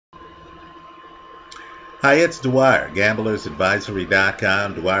Hi, it's Dwyer,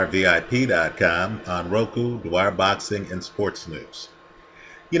 gamblersadvisory.com, dwyervip.com, on Roku, Dwyer Boxing and Sports News.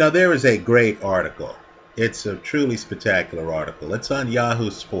 You know, there is a great article. It's a truly spectacular article. It's on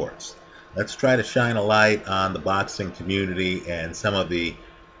Yahoo Sports. Let's try to shine a light on the boxing community and some of the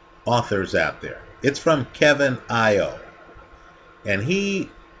authors out there. It's from Kevin Io, and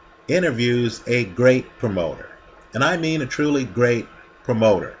he interviews a great promoter. And I mean a truly great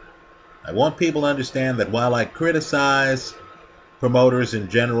promoter. I want people to understand that while I criticize promoters in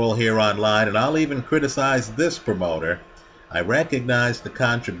general here online, and I'll even criticize this promoter, I recognize the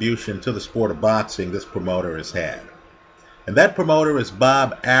contribution to the sport of boxing this promoter has had. And that promoter is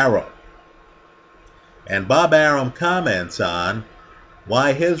Bob Arum. And Bob Arum comments on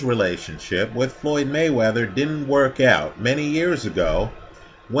why his relationship with Floyd Mayweather didn't work out many years ago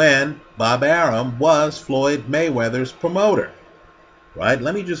when Bob Arum was Floyd Mayweather's promoter. Right?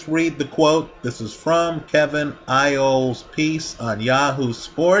 Let me just read the quote. This is from Kevin Io's piece on Yahoo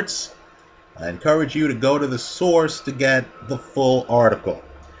Sports. I encourage you to go to the source to get the full article.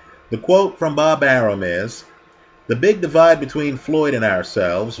 The quote from Bob Arum is, "The big divide between Floyd and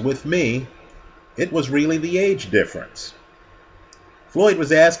ourselves, with me, it was really the age difference. Floyd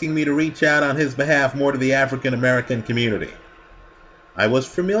was asking me to reach out on his behalf more to the African American community. I was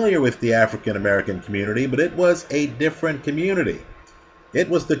familiar with the African American community, but it was a different community. It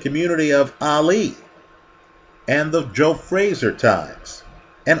was the community of Ali and the Joe Frazier times,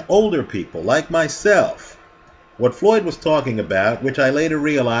 and older people like myself. What Floyd was talking about, which I later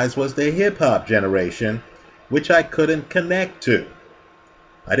realized was the hip-hop generation, which I couldn't connect to.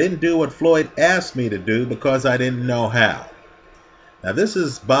 I didn't do what Floyd asked me to do because I didn't know how." Now this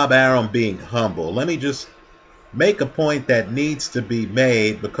is Bob Arum being humble. Let me just make a point that needs to be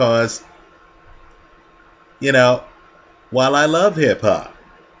made because, you know, while I love hip-hop,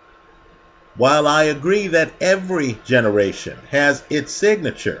 while I agree that every generation has its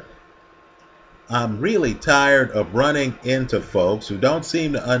signature, I'm really tired of running into folks who don't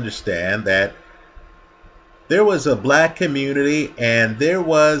seem to understand that there was a black community and there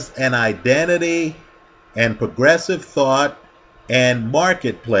was an identity and progressive thought and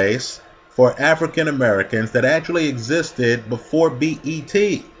marketplace for African Americans that actually existed before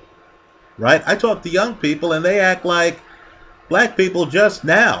BET. Right? I talk to young people and they act like black people just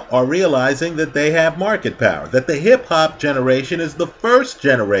now are realizing that they have market power, that the hip-hop generation is the first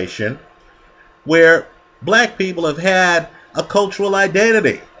generation where black people have had a cultural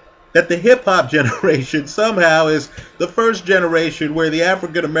identity, that the hip-hop generation somehow is the first generation where the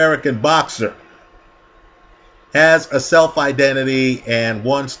African-American boxer has a self-identity and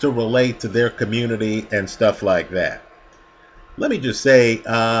wants to relate to their community and stuff like that. Let me just say,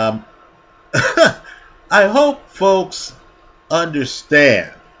 I hope folks understand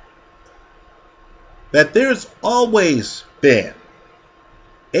that there's always been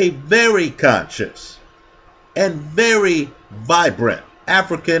a very conscious and very vibrant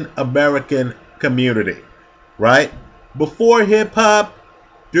African American community, right? Before hip-hop,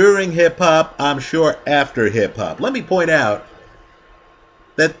 during hip-hop, I'm sure after hip-hop. Let me point out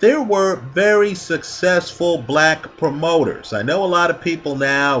that there were very successful black promoters. I know a lot of people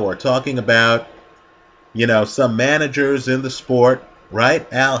now are talking about, you know, some managers in the sport, right?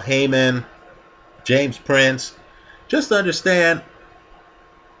 Al Heyman, James Prince. Just understand,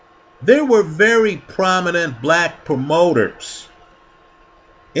 there were very prominent black promoters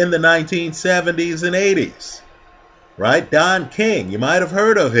in the 1970s and 80s, right? Don King, you might have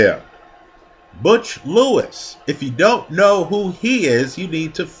heard of him. Butch Lewis. If you don't know who he is, you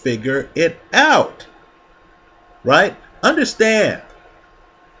need to figure it out, right? Understand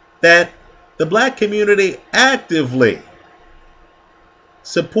that the black community actively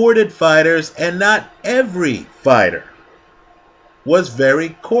supported fighters, and not every fighter was very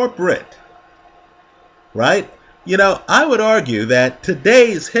corporate, right? You know, I would argue that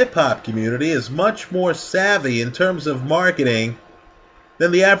today's hip-hop community is much more savvy in terms of marketing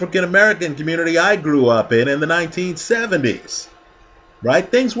than the African American community I grew up in the 1970s, right?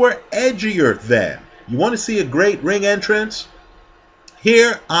 Things were edgier then. You want to see a great ring entrance?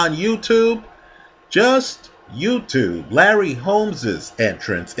 Here on YouTube, just YouTube Larry Holmes'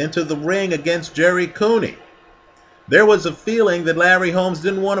 entrance into the ring against Jerry Cooney. There was a feeling that Larry Holmes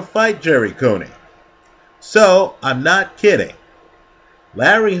didn't want to fight Jerry Cooney. So, I'm not kidding.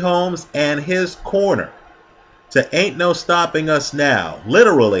 Larry Holmes and his corner to Ain't No Stopping Us Now,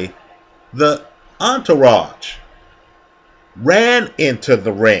 literally, the entourage ran into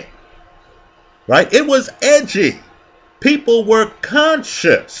the ring, right? It was edgy. People were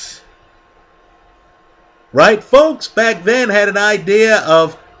conscious, right? Folks back then had an idea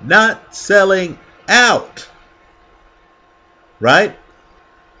of not selling out, right?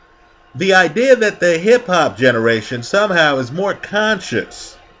 The idea that the hip-hop generation somehow is more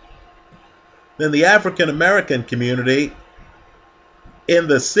conscious than the African-American community in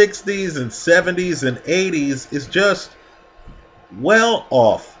the 60s and 70s and 80s is just well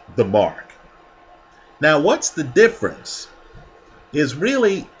off the mark. Now, what's the difference is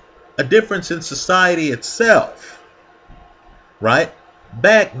really a difference in society itself, right?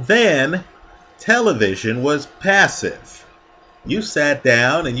 Back then, television was passive. You sat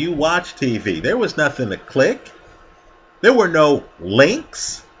down and you watched TV. There was nothing to click. There were no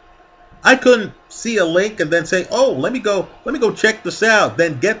links. I couldn't see a link and then say, oh, let me go check this out.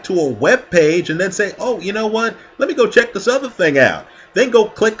 Then get to a web page and then say, oh, you know what? Let me go check this other thing out. Then go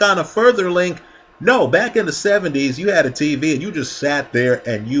click on a further link. No, back in the 70s, you had a TV and you just sat there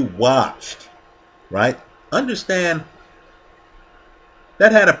and you watched, right? Understand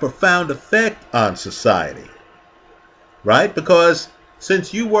that had a profound effect on society, right? Because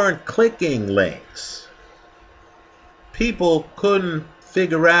since you weren't clicking links, people couldn't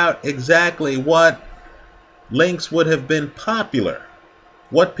figure out exactly what links would have been popular,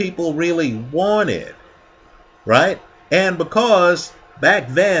 what people really wanted, right? And because back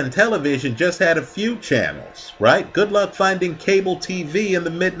then television just had a few channels, right? Good luck finding cable TV in the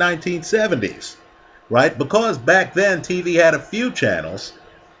mid-1970s, right? Because back then TV had a few channels,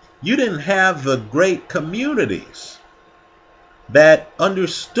 you didn't have the great communities that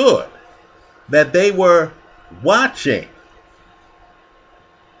understood that they were watching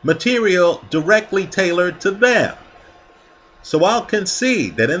material directly tailored to them. So I'll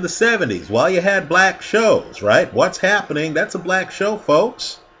concede that in the 70s, while you had black shows, right? What's Happening? That's a black show,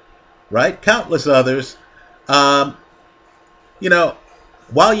 folks, right? Countless others. While you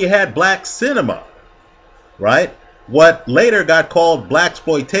had black cinema, right? What later got called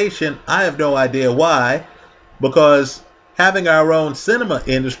blaxploitation, I have no idea why, because having our own cinema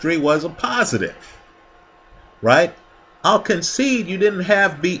industry was a positive, right? I'll concede you didn't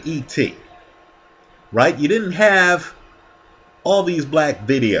have BET, right? You didn't have all these black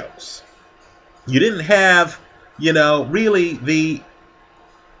videos. You didn't have, really the,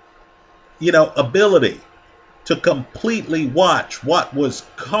 ability to completely watch what was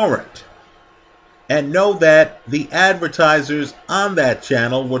current and know that the advertisers on that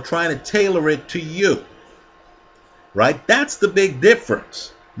channel were trying to tailor it to you, right? That's the big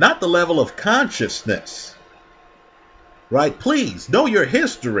difference, not the level of consciousness, right? Please know your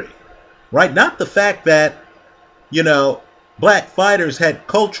history, right? Not the fact that, black fighters had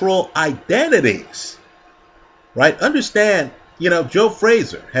cultural identities, right? Understand, Joe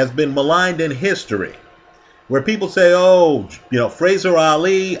Frazier has been maligned in history, where people say, oh, Frazier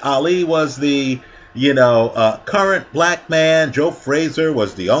Ali was the, current black man. Joe Frazier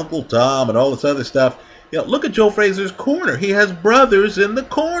was the Uncle Tom and all this other stuff. Look at Joe Frazier's corner. He has brothers in the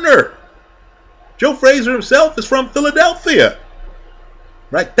corner. Joe Frazier himself is from Philadelphia,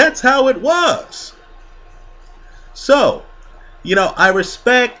 right? That's how it was. So, I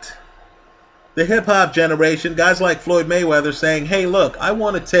respect the hip-hop generation, guys like Floyd Mayweather saying, hey, look, I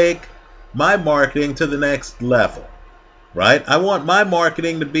want to take my marketing to the next level, right? I want my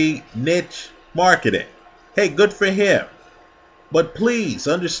marketing to be niche marketing. Hey, good for him. But please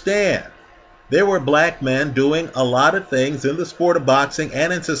understand, there were black men doing a lot of things in the sport of boxing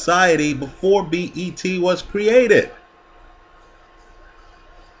and in society before BET was created,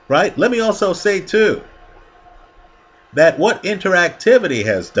 right? Let me also say, too, that what interactivity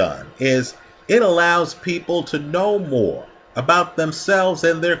has done is it allows people to know more about themselves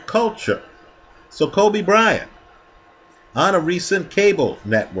and their culture. So Kobe Bryant, on a recent cable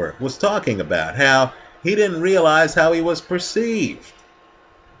network, was talking about how he didn't realize how he was perceived,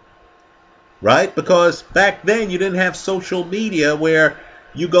 right? Because back then you didn't have social media where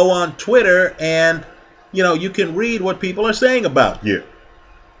you go on Twitter and, you can read what people are saying about you,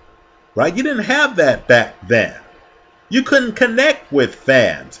 right? You didn't have that back then. You couldn't connect with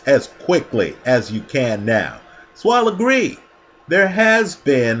fans as quickly as you can now. So I'll agree, there has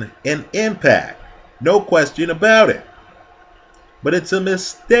been an impact, no question about it. But it's a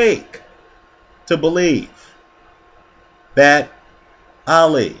mistake to believe that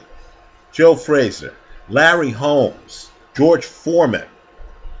Ali, Joe Frazier, Larry Holmes, George Foreman,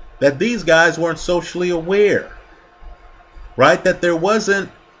 that these guys weren't socially aware, right? That there wasn't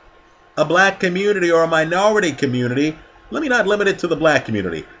a black community or a minority community. Let me not limit it to the black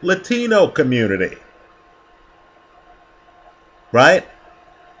community, Latino community, right?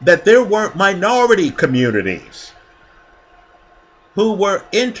 That there weren't minority communities who were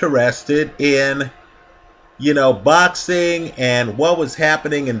interested in, boxing and what was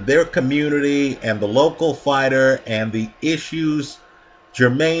happening in their community and the local fighter and the issues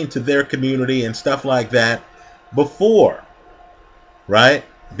germane to their community and stuff like that before, right?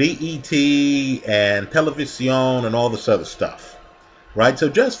 BET and television and all this other stuff, right? So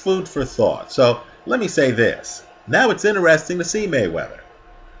just food for thought. So let me say this. Now it's interesting to see Mayweather,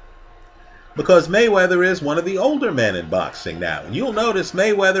 because Mayweather is one of the older men in boxing now. And you'll notice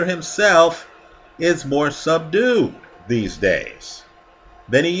Mayweather himself is more subdued these days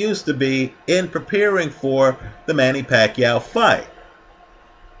than he used to be in preparing for the Manny Pacquiao fight,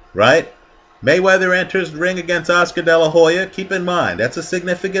 right? Mayweather enters the ring against Oscar De La Hoya. Keep in mind, that's a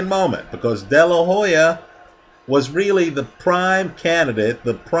significant moment, because De La Hoya was really the prime candidate,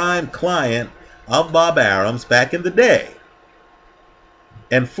 the prime client of Bob Arum's back in the day.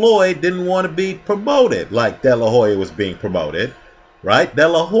 And Floyd didn't want to be promoted like De La Hoya was being promoted, right? De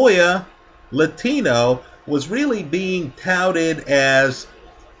La Hoya, Latino, was really being touted as,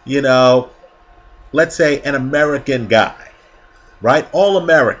 let's say an American guy, right? All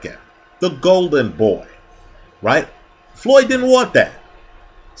American, the golden boy, right? Floyd didn't want that.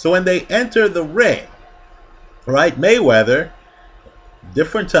 So when they enter the ring, right, Mayweather,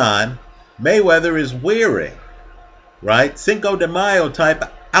 different time, Mayweather is wearing, right, Cinco de Mayo type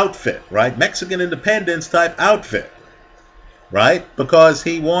outfit, right, Mexican independence type outfit, right, because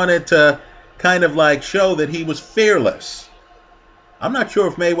he wanted to kind of like show that he was fearless. I'm not sure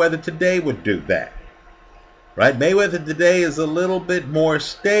if Mayweather today would do that, right? Mayweather today is a little bit more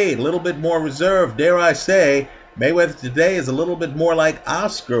staid, a little bit more reserved. Dare I say, Mayweather today is a little bit more like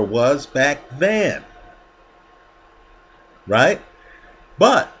Oscar was back then, right?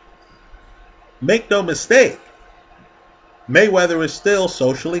 But make no mistake, Mayweather is still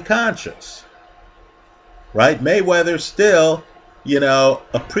socially conscious, right? Mayweather still,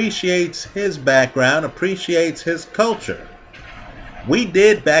 appreciates his background, appreciates his culture. We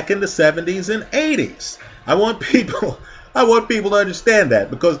did back in the 70s and 80s. I want people to understand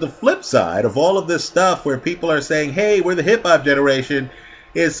that, because the flip side of all of this stuff where people are saying, hey, we're the hip-hop generation,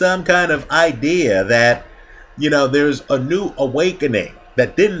 is some kind of idea that, there's a new awakening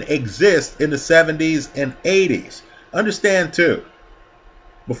that didn't exist in the 70s and 80s. Understand, too,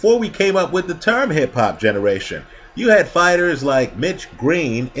 before we came up with the term hip-hop generation, you had fighters like Mitch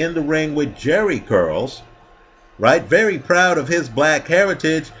Green in the ring with Jerry curls, right? Very proud of his black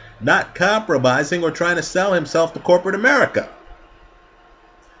heritage, not compromising or trying to sell himself to corporate America.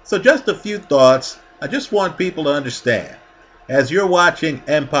 So just a few thoughts. I just want people to understand, as you're watching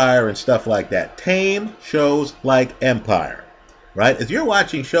Empire and stuff like that, tame shows like Empire, right? As you're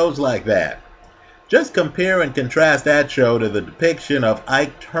watching shows like that, just compare and contrast that show to the depiction of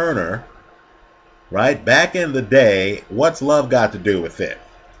Ike Turner, right? Back in the day, what's love got to do with it,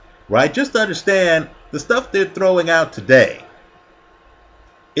 right? Just understand the stuff they're throwing out today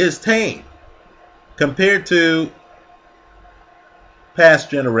is tame compared to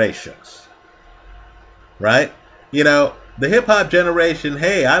past generations, right? The hip-hop generation,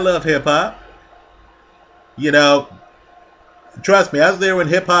 hey, I love hip-hop. Trust me, I was there when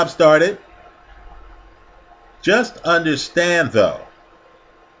hip-hop started. Just understand, though,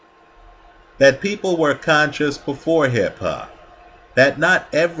 that people were conscious before hip-hop, that not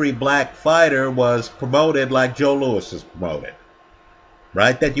every black fighter was promoted like Joe Louis is promoted,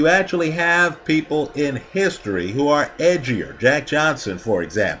 right? That you actually have people in history who are edgier, Jack Johnson, for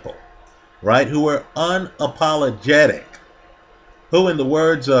example, right, who were unapologetic, who, in the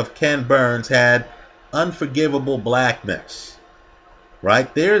words of Ken Burns, had unforgivable blackness,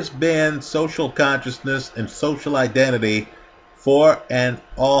 right? There's been social consciousness and social identity for an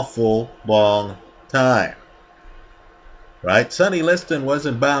awful long time, right? Sonny Liston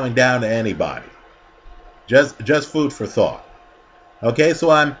wasn't bowing down to anybody. Just food for thought. Okay, so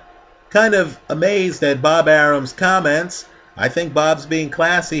I'm kind of amazed at Bob Arum's comments. I think Bob's being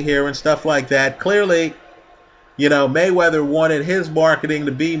classy here and stuff like that. Clearly, Mayweather wanted his marketing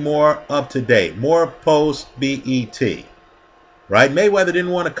to be more up to date, more post-BET, right? Mayweather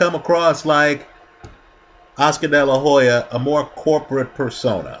didn't want to come across like Oscar De La Hoya, a more corporate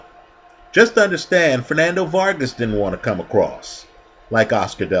persona. Just understand, Fernando Vargas didn't want to come across like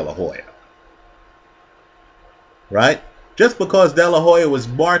Oscar De La Hoya, right? Just because De La Hoya was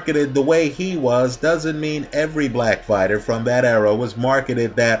marketed the way he was doesn't mean every black fighter from that era was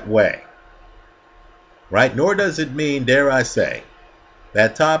marketed that way, right? Nor does it mean, dare I say,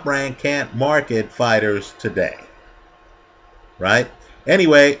 that Top Rank can't market fighters today, right?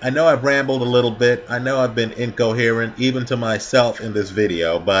 Anyway, I know I've rambled a little bit. I know I've been incoherent even to myself in this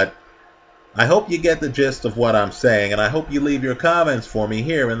video, but I hope you get the gist of what I'm saying, and I hope you leave your comments for me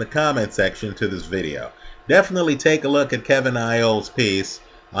here in the comment section to this video. definitely take a look at Kevin Iol's piece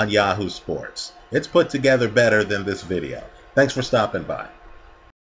on Yahoo Sports. It's put together better than this video. Thanks for stopping by.